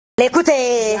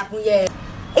Lekute. Yeah.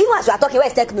 Even as you are talking, where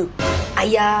is Techno?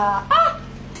 Aya.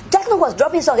 Techno was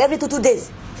dropping song every 2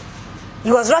 days.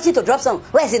 He was rushing to drop song.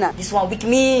 Where is he now? This one with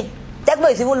me. Techno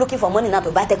is even looking for money now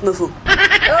to buy Techno phone.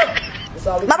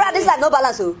 Oh. My brother, this life no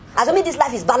balance. So, assuming this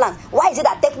life is balanced, why is it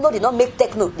that Techno did not make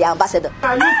Techno the ambassador?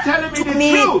 Are you telling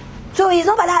me the truth? So he's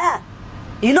not bad.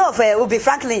 You know of Ubi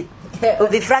Franklin.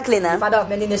 Ubi Franklin, huh? Father of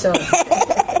many nations.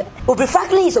 Ubi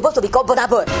Franklin is supposed to be called Burna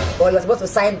Boy. Oh, you were supposed to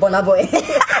sign Burna Boy.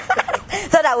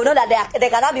 So that we know that they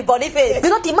cannot be Boniface. You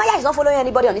know, Timaya is not following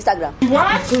anybody on Instagram.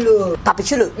 What? Chulo. Papi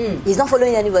Chulo, he's not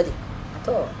following anybody. At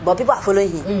all. But people are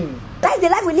following him. That's the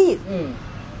life we live.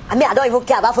 I mean, I don't even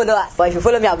care about followers. But if you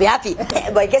follow me, I'll be happy.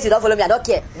 But in case you don't follow me, I don't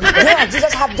care. You know,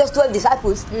 Jesus had just 12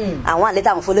 disciples, and one later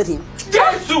I followed him.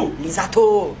 Jesus!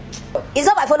 Lisato. It's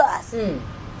not by followers.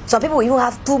 Some people even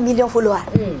have 2 million followers,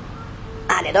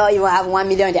 and they don't even have 1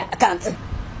 million in their account.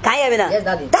 Can you hear me now? Yes,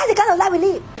 Daddy. That's the kind of life we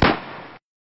live.